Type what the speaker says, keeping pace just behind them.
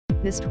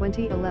This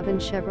 2011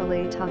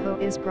 Chevrolet Tahoe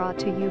is brought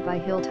to you by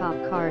Hilltop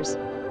Cars.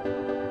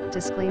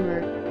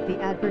 Disclaimer: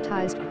 the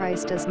advertised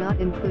price does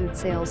not include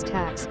sales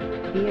tax,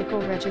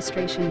 vehicle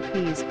registration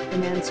fees,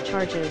 finance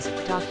charges,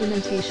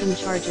 documentation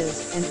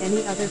charges, and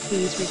any other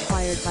fees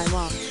required by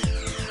law.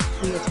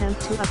 We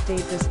attempt to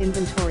update this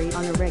inventory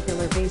on a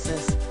regular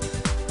basis.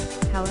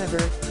 However,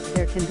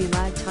 there can be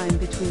lag time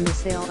between the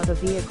sale of a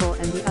vehicle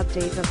and the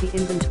update of the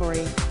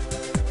inventory.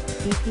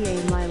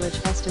 EPA mileage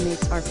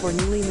estimates are for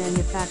newly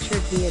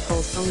manufactured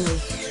vehicles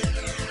only.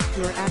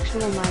 Your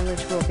actual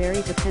mileage will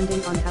vary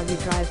depending on how you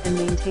drive and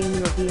maintain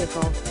your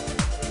vehicle.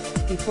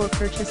 Before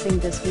purchasing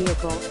this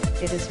vehicle,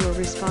 it is your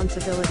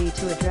responsibility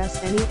to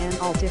address any and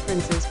all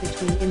differences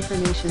between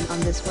information on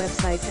this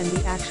website and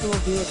the actual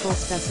vehicle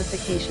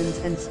specifications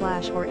and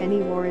 / or any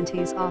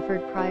warranties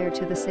offered prior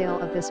to the sale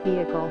of this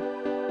vehicle.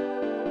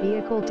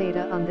 Vehicle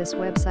data on this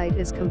website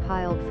is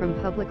compiled from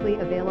publicly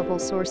available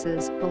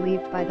sources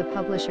believed by the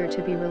publisher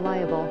to be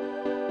reliable.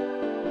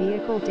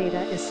 Vehicle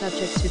data is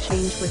subject to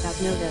change without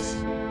notice.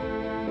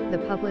 The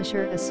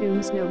publisher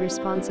assumes no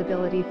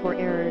responsibility for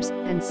errors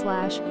and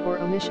 / or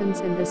omissions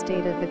in this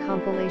data. The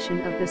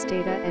compilation of this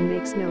data and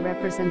makes no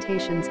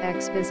representations.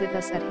 Visit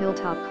us at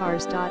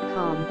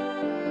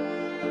hilltopcars.com.